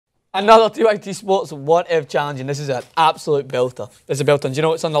Another TYTSports What If challenge, and this is an absolute belter. This is a belter. And do you know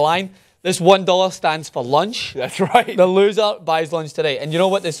what's on the line? This $1 stands for lunch. That's right. The loser buys lunch today. And you know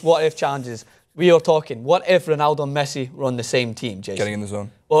what this What If challenge is? We are talking, what if Ronaldo and Messi were on the same team, Jason? Getting in the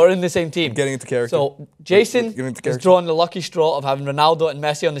zone. Well, we're in the same team. Getting into character. So, Jason has drawn the lucky straw of having Ronaldo and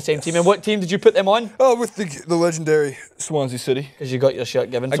Messi on the same team. And what team did you put them on? Oh, with the legendary Swansea City. Because you got your shirt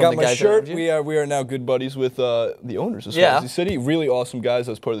given from the guys. I got my shirt. We are now good buddies with the owners of Swansea City. Really awesome guys.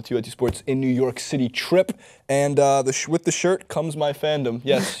 I was part of the TYTSports in New York City trip. And with the shirt comes my fandom.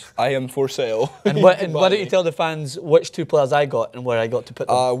 Yes, I am for sale. And why don't you tell the fans which two players I got and where I got to put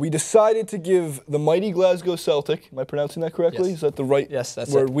them? We decided to give the mighty Glasgow Celtic. Am I pronouncing that correctly? Yes. Is that the right? Yes, that's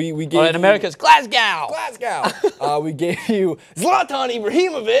word? it. We gave in America, it's Glasgow. Glasgow. We gave you Zlatan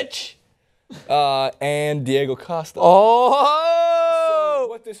Ibrahimovic and Diego Costa. Oh! So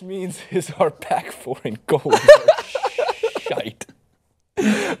what this means is our back four in goals are shite.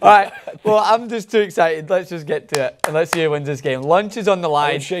 All right, well, I'm just too excited. Let's just get to it, and let's see who wins this game. Lunch is on the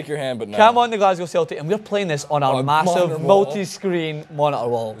line. I would shake your hand, but no. Come on, the Glasgow Celtic, and we're playing this on our massive multi-screen monitor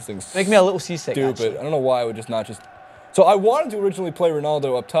wall. This thing's Make me a little seasick, stupid. actually. I don't know why I would just not just... So I wanted to originally play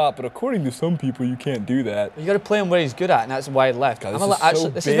Ronaldo up top, but according to some people, you can't do that. You got to play him where he's good at, and that's wide left. God,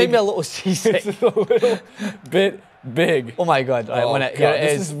 This has made me a little seasick. It's a little bit big. Oh my God! All right, Here it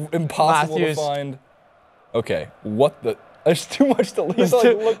is. This is impossible to find. Okay, what the... There's too much to leave. There's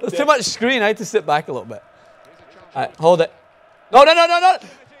too much screen. I had to sit back a little bit. All right, hold it. No!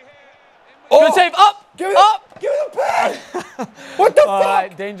 Good save. Up! Give me the pass! What the fuck? All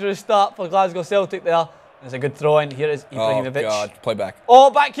right, dangerous start for Glasgow Celtic there. There's a good throw in. Here is Ibrahimovic. Oh, God. Play back.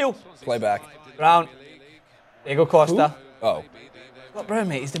 Oh, back heel. Play back. Round. Diego Costa. Who? Oh. Scott Brown,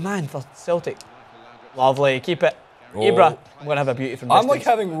 mate. He's the man for Celtic. Lovely. Keep it. Oh. Ibra. I'm going to have a beauty from distance. I'm like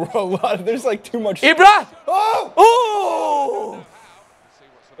having a lot of... There's like too much... Ibra! Oh! Oh!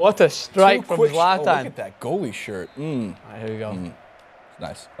 What a strike from Zlatan. Oh, look at that goalie shirt. All right, here we go.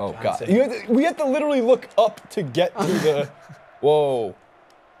 Nice. Oh, God. We had to literally look up to get to the... Whoa.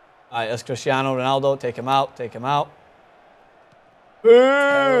 All right, that's Cristiano Ronaldo. Take him out. Take him out.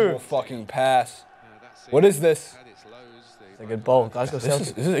 Terrible fucking pass. What is this? It's a good ball. Glasgow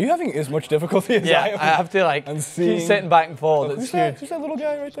Celtic. Are you having as much difficulty as I am? I have to like keep sitting back and forward. Who's that little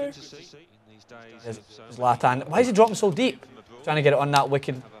guy right there? Zlatan. Why is he dropping so deep? Trying to get it on that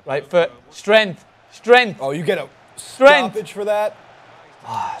wicked right foot. Strength. Strength. Oh, you get a strength stoppage for that?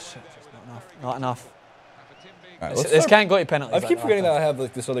 Ah, shit. Not enough. Not enough. Right, this can't go to penalties. I keep forgetting that I have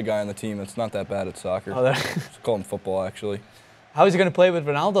like this other guy on the team that's not that bad at soccer. Oh, Let's call him football, actually. How is he going to play with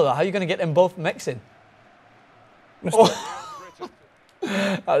Ronaldo, though? How are you going to get them both mixing? Oh.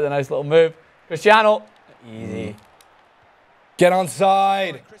 That was a nice little move. Cristiano. Easy. Get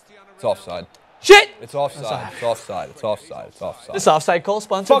onside. It's offside. Shit! It's offside. It's offside. It's offside. It's offside. This offside call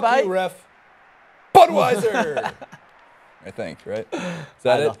sponsored by... Fuck you, ref. Budweiser! I think, right? Is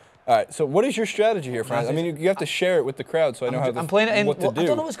that it? All right, so what is your strategy here, friends? I mean, you have to share it with the crowd so I know I'm playing it in... what to do. I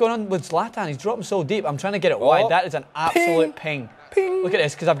don't know what's going on with Zlatan. He's dropping so deep. I'm trying to get it wide. That is an absolute ping. Ping. Look at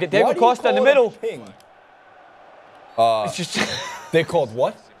this, because I've got Diego Costa in the middle. Ping? It's just... They called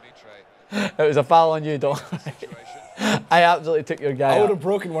what? It was a foul on you, don't worry. I absolutely took your guy I would have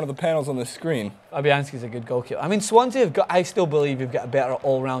broken one of the panels on the screen. Fabianski's a good goalkeeper. I mean, Swansea have got... I still believe you've got a better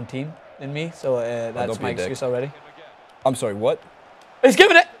all-round team than me, so that's my excuse already. I'm sorry, what? He's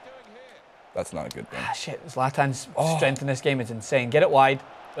giving it! That's not a good thing. Ah, shit. Zlatan's strength in this game is insane. Get it wide.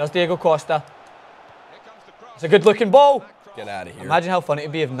 There's Diego Costa. It's a good-looking ball. Get out of here. Imagine how funny it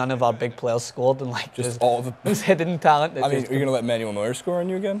would be if none of our big players scored and like just all the this hidden talent. I mean, are you going to let Manuel Neuer score on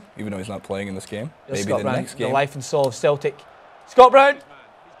you again, even though he's not playing in this game? Maybe Scott the Brown, next game. The life and soul of Celtic. Scott Brown.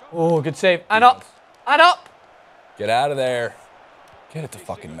 Oh, good save. And up. And up. Get out of there. Get it to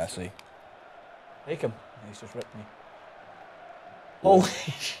fucking Messi. Take him. He's just ripped me. Holy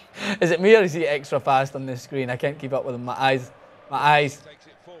is it me or is he extra fast on this screen? I can't keep up with him. My eyes. Oh,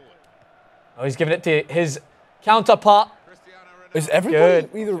 he's giving it to his counterpart. Is everybody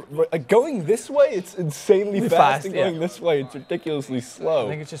either going this way? It's insanely fast, and going this way, it's ridiculously slow. I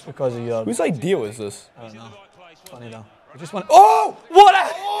think it's just because of your... Whose idea was this? I don't know. Funny though. I just want... Oh! What a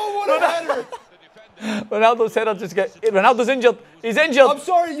header! Ronaldo's header just get... Ronaldo's injured. He's injured. I'm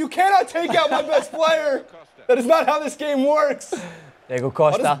sorry, you cannot take out my best player. That is not how this game works. Diego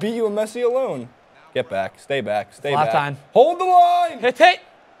Costa. I'll just beat you and Messi alone. Get back. Stay back. Stay Zlatan. back. Hold the line. Hit it.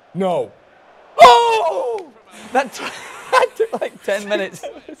 No. Oh! That took like 10 minutes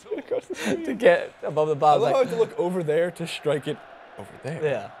to get above the bar. I love how I have to look over there to strike it over there.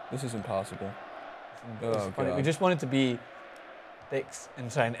 Yeah. This is impossible. Oh, God. We just wanted to be dicks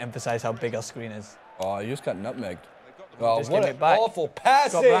and try and emphasize how big our screen is. Oh, you just got nutmegged. Oh, Just what give an it back. awful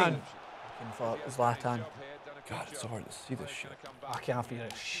passing! Looking for Zlatan. God, it's so hard to see this shit. I can't figure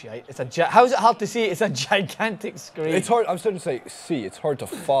it shit. How is it hard to see? It's a gigantic screen. It's hard. I'm starting to say see. It's hard to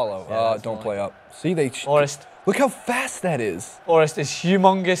follow. Yeah, Don't play up. See, they. Forrest. Look how fast that is. Forrest is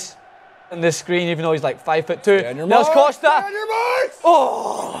humongous on this screen, even though he's like 5'2". There's Costa. Stand your marks!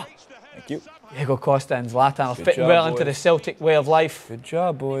 Oh! Thank you. Diego Costa and Zlatan are fitting job, well boys. into the Celtic way of life. Good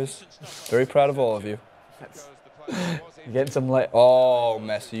job, boys. Very proud of all of you. You're getting some lit. Oh,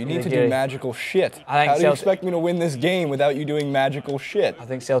 Messi, you need to do magical shit. How do you expect me to win this game without you doing magical shit? I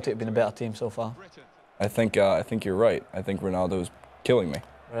think Celtic have been a better team so far. I think you're right. I think Ronaldo's killing me.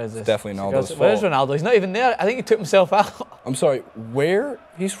 Where is this? It's definitely Ronaldo's fault. Where's Ronaldo? He's not even there. I think he took himself out. I'm sorry, where?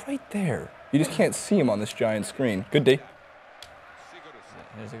 He's right there. You just can't see him on this giant screen. Good D.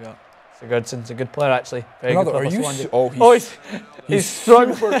 Here's he go. Sigurdsson's a good player, actually. Very Ronaldo, good. He's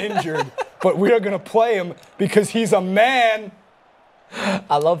super injured, but we are going to play him because he's a man.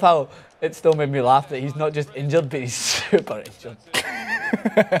 I love how it still made me laugh that he's not just injured, but he's super injured.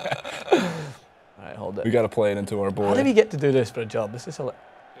 All right, hold it. We got to play it into our boy. How did we get to do this for a job? This is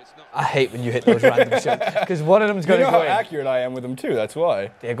I hate when you hit those random shots because one of them's going to go in. You know how accurate I am with them too. That's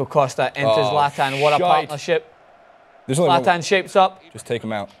why. Diego Costa enters Zlatan. What a partnership. Zlatan shapes up. Just take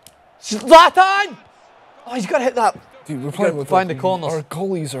him out. Zlatan! Oh, he's got to hit that. Dude, we're playing with find the corners. Our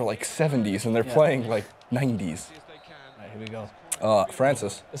goalies are like 70s and they're playing like 90s. Right, here we go.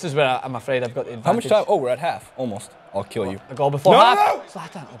 Francis. This is where I'm afraid I've got the advantage. How much time? Oh, we're at half. Almost. I'll kill you. A goal before half. No!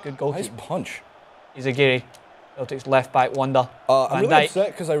 Zlatan, good goal. Nice punch. He's a Giri. Celtic's left back wonder. I'm really upset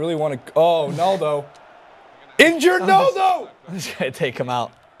because I really want to. Oh, Naldo. Injured Naldo! I'm just going to take him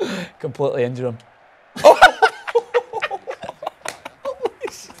out. Completely injure him. Oh.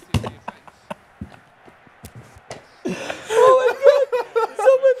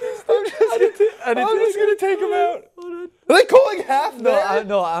 I'm just going to take him out. Are they calling half there?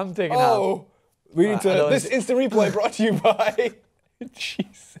 No, I'm taking half. Oh, we need to. This instant replay brought to you by.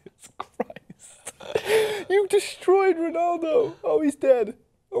 Jesus Christ. You destroyed Ronaldo. Oh, he's dead.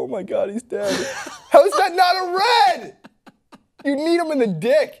 Oh my God, he's dead. How is that not a red? You need him in the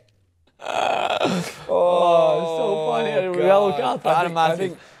dick. Oh, it's so funny. A yellow card for Adam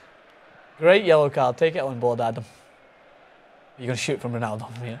Matthews. Great yellow card. Take it on board, Adam. You're going to shoot from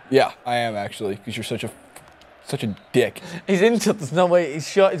Ronaldo from here? Yeah, I am actually, because you're such a dick. He's injured. There's no way. He's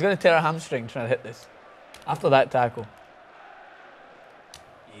shot. He's going to tear a hamstring trying to hit this. After that tackle.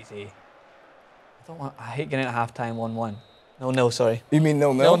 Easy. I hate getting at halftime 1-1. No, sorry. You mean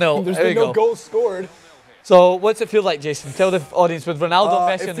no? No. There's been no goals scored. So what's it feel like, Jason? Tell the audience with Ronaldo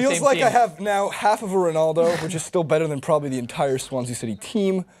and Messi on the same team. It feels like I have now half of a Ronaldo, which is still better than probably the entire Swansea City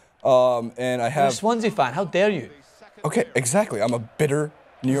team. And I have. You're a Swansea fan. How dare you? Okay, exactly. I'm a bitter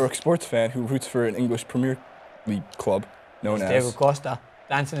New York sports fan who roots for an English Premier League club known as Diego Costa,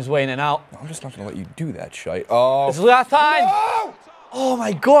 dancing his way in and out. No, I'm just not going to let you do that, shite. Oh, it's Zlatan! No! Oh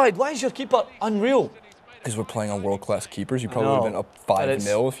my God! Why is your keeper unreal? Because we're playing on world-class keepers. You probably would have been up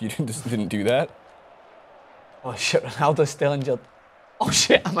 5-0 if you just didn't do that. Oh shit! Ronaldo's still injured. Oh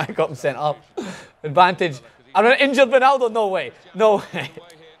shit! I might have got him sent up. Advantage. I'm an injured Ronaldo. No way. No way.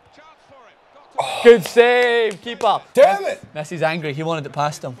 Good save, keeper. Damn it! Messi's angry. He wanted it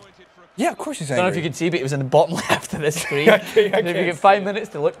past him. Yeah, of course he's angry. I don't know if you can see, but it was in the bottom left of the screen. If you get 5 minutes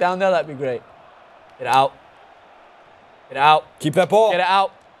to look down there, that'd be great. Get it out. Get it out. Keep that ball. Get it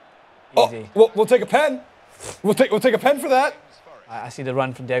out. Easy. Oh, we'll take a pen. We'll take a pen for that. I see the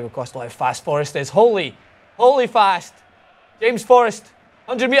run from Diego Costa. How fast Forrest is. Holy fast. James Forrest.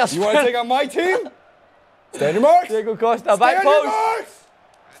 100 meters. You want to take on my team? Stand your marks. Diego Costa, back post. Stand your marks.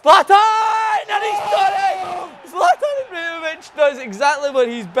 Zlatan! And he's done it! Zlatan Ibrahimovic does exactly what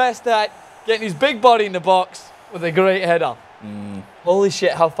he's best at, getting his big body in the box with a great header. Holy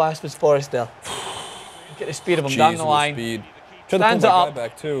shit, how fast was Forrest there? Look at the speed of him down the line. Speed. Stands it up.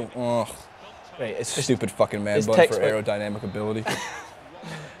 Back too. Oh. Great, it's just stupid fucking man bun for aerodynamic ability.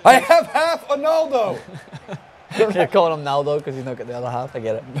 I have half a Naldo! You're calling him Naldo because he's not got the other half. I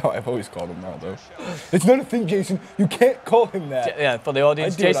get it. No, I've always called him Naldo. It's not a thing, Jason. You can't call him that. Yeah, for the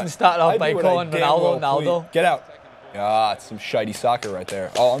audience, Jason started off by calling Ronaldo Naldo. Get out. Ah, it's some shitey soccer right there.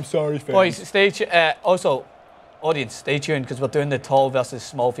 Oh, I'm sorry, fans. Boys, stay tuned. Also, audience, stay tuned because we're doing the tall versus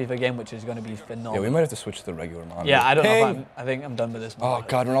small FIFA game, which is going to be phenomenal. Yeah, we might have to switch to the regular monitor. Yeah, I don't know if I think I'm done with this. Oh,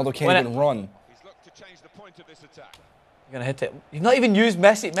 God, Ronaldo can't even run. You're going to hit it. You've not even used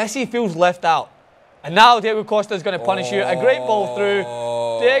Messi. Messi feels left out. And now Diego Costa is going to punish you. A great ball through.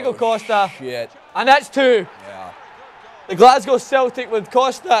 Diego Costa. Shit. And that's two. Yeah. The Glasgow Celtic with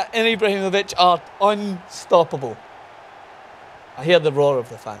Costa and Ibrahimovic are unstoppable. I hear the roar of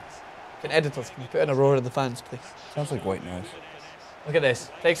the fans. Can editors, can you put in a roar of the fans, please? Sounds like white noise. Look at this.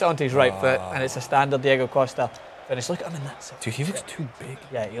 Takes it onto his right foot, and it's a standard Diego Costa finish. Look at him in that silk. Dude, he looks too big.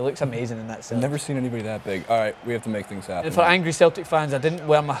 Yeah, he looks amazing in that silk. I've never seen anybody that big. All right, we have to make things happen. And for angry Celtic fans, I didn't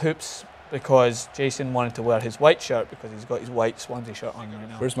wear my hoops because Jason wanted to wear his white shirt because he's got his white Swansea shirt on right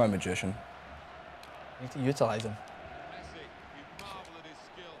now. Where's my magician? I need to utilise him.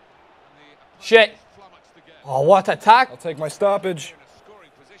 Shit! Oh, what attack! I'll take my stoppage.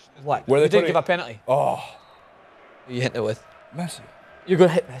 What? Where you they didn't give a penalty. Oh. Who you hit it with? Messi. You're going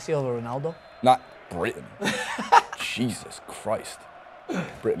to hit Messi over Ronaldo? Not Britain. Jesus Christ.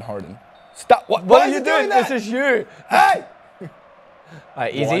 Britain Harden. Stop. What are you doing? This is you. Hey!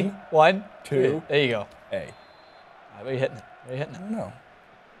 Alright, easy. One, two. There you go. A. Alright, where are you hitting it? Where are you hitting I it? don't know.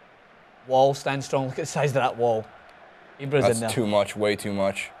 Wall, stand strong. Look at the size of that wall. Ibra's in there. That's too much. Way too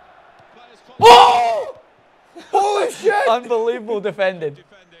much. Oh! Holy shit! Unbelievable defended.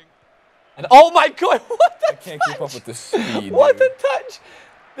 And oh my God, what the I can't keep up with the speed. What dude. a touch!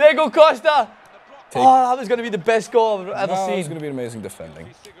 Diego Costa! Oh, that was going to be the best goal I've ever seen. It's going to be amazing defending.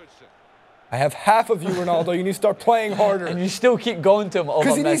 I have half of you, Ronaldo. You need to start playing harder. And you still keep going to him over Messi.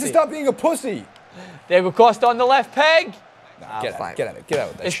 Because he needs to stop being a pussy. Diego Costa on the left peg. Nah, get out of it. Get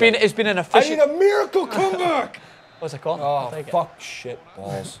out of that It's been an efficient... I need a miracle comeback. What's it called? Oh, fuck shit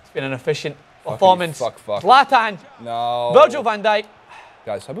balls. It's been an efficient performance. Fuck. Zlatan. No. Virgil van Dijk.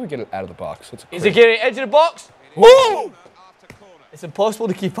 Guys, how do we get it out of the box? Izagiri, edge of the box. Woo! It's impossible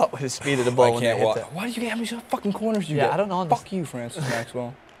to keep up with the speed of the ball when you hit it. Why do you get how many fucking corners do you get? Yeah, I don't know. Fuck you, Francis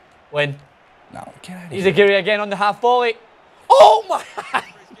Maxwell. Win. No, get out of here. Izagiri again on the half volley. Oh my God.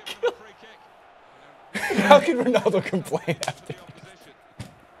 How can Ronaldo complain after?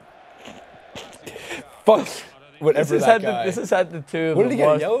 Fuck. Whatever that guy. This has had the two of What the did he get,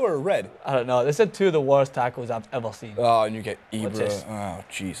 worst, yellow or red? I don't know. This had two of the worst tackles I've ever seen. Oh, and you get What's this? Ibra. Oh,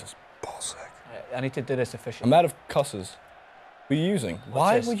 Jesus. Ballsack. I need to do this efficiently. I'm out of cusses. What are you using?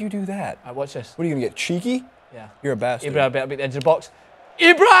 Why would you do that? Alright, watch this. What are you going to get, cheeky? Yeah. You're a bastard. Ibra better beat the edge of the box.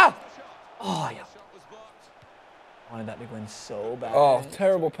 Ibra! Oh, yeah. I wanted that to go in so bad. Oh,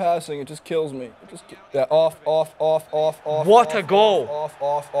 terrible passing. It just kills me. Off. What a goal.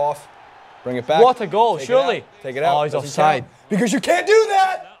 Off. Bring it back. What a goal, surely. Take it out. Oh, he's offside. Because you can't do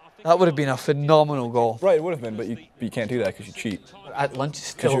that! That would have been a phenomenal goal. Right, it would have been, but you can't do that because you cheat. Lunch is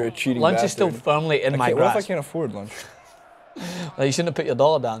still, you're a cheating lunch is still bastard. firmly in my What grasp. if I can't afford lunch? Well, you shouldn't have put your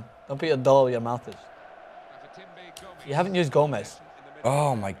dollar down. Don't put your dollar where your mouth is. You haven't used Gomez.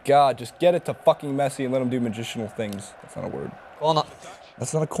 Oh my God, just get it to fucking Messi and let him do magicianal things. That's not a word. Corner.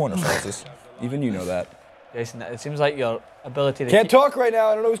 That's not a corner, Francis. Even you know that. Jason, it seems like your ability to Can't talk right now,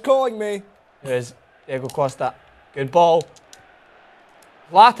 I don't know who's calling me. There is Diego Costa. Good ball.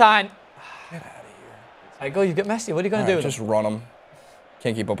 Zlatan. Get out of here. Right, go, you get Messi. What are you going to do with Just run him.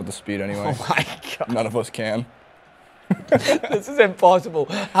 Can't keep up with the speed anyway. Oh my God. None of us can. This is impossible.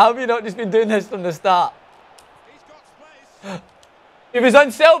 How have you not just been doing this from the start? He was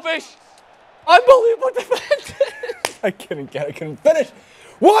unselfish. Unbelievable defense. I couldn't finish.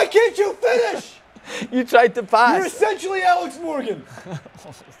 Why can't you finish? You tried to pass. You're essentially Alex Morgan.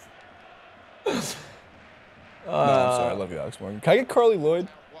 No, I'm sorry. I love you, Alex Morgan. Can I get Carly Lloyd?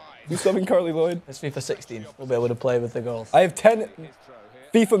 Do something, Carly Lloyd? It's FIFA 16. We'll be able to play with the girls. I have 10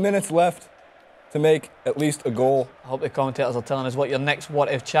 FIFA minutes left to make at least a goal. I hope the commentators are telling us what your next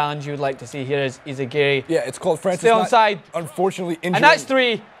what if challenge you would like to see. Here is Izagiri. Yeah, it's called Francis. Stay onside. Unfortunately, injured. And that's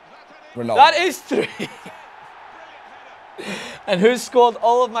 3. Ronaldo. That is 3. And who's scored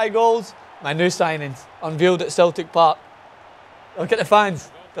all of my goals? My new signings, unveiled at Celtic Park. Look at the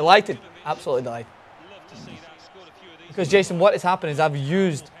fans. Delighted. Absolutely delighted. Because, Jason, what has happened is I've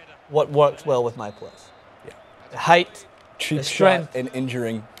used what works well with my players. Yeah. The height, Cheap the strength. shot and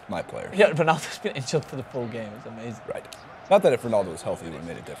injuring my players. Yeah, Ronaldo's been injured for the full game. It's amazing. Right. Not that if Ronaldo was healthy, it would have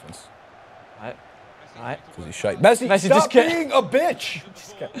made a difference. Right. Right. Because he's shite. Messi, Messi stop just get- being a bitch!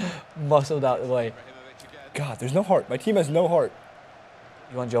 Just get muscled out of the way. God, there's no heart. My team has no heart.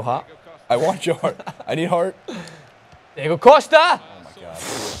 You want Joe Hart? I want your heart. I need heart. Diego Costa! Oh my God.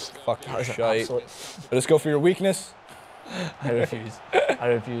 Fuck your shite. Let us go for your weakness. I refuse. I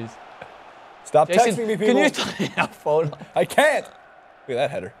refuse. Stop Jason, texting me, people. can you turn your phone? I can't. Look at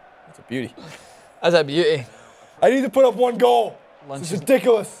that header. That's a beauty. That's a beauty. I need to put up 1 goal. This is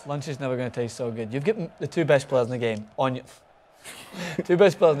ridiculous. Lunch is never going to taste so good. You've got the 2 best players in the game on your 2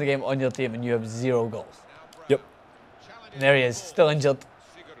 best players in the game on your team, and you have 0 goals. Yep. And there he is, still injured.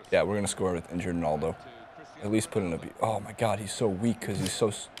 Yeah, we're gonna score with injured Ronaldo. At least put in a. Oh my God, he's so weak because he's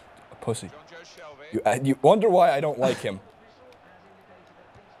so a pussy. You wonder why I don't like him.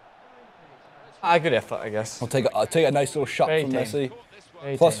 Good effort, I guess. I'll take a nice little shot Very from tame. Messi.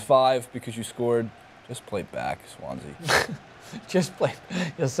 +5 because you scored. Just play back, Swansea. Just play.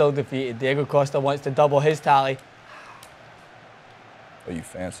 You're so defeated. Diego Costa wants to double his tally. Oh, you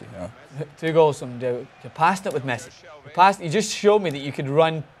fancy, huh? 2 goals from Diego. You passed it with Messi. You just showed me that you could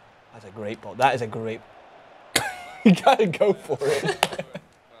run. That's a great ball. That is a great. You gotta go for it.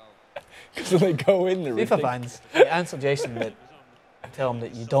 Because when they go in, they're FIFA fans, you answer Jason that. Tell him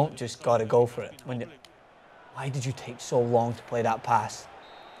that you don't just gotta go for it. Why did you take so long to play that pass?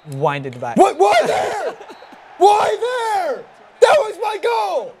 Winded back. What? Why there? Why there? That was my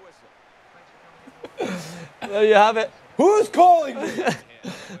goal. There you have it. Who's calling me?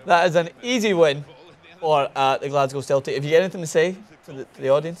 That is an easy win for the Glasgow Celtic. If you get anything to say to the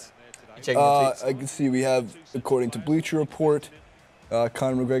audience, check the tweets. I can see we have, according to Bleacher Report,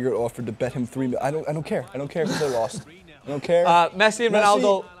 Conor McGregor offered to bet him $3 million. I don't care. I don't care if they lost. I don't care. Messi and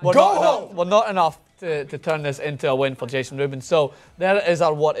Ronaldo were not enough to turn this into a win for Jason Rubin. So there is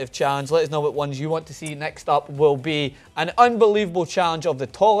our What If challenge. Let us know what ones you want to see. Next up will be an unbelievable challenge of the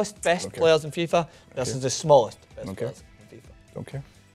tallest, best players in FIFA versus the smallest, best players in FIFA. Don't care.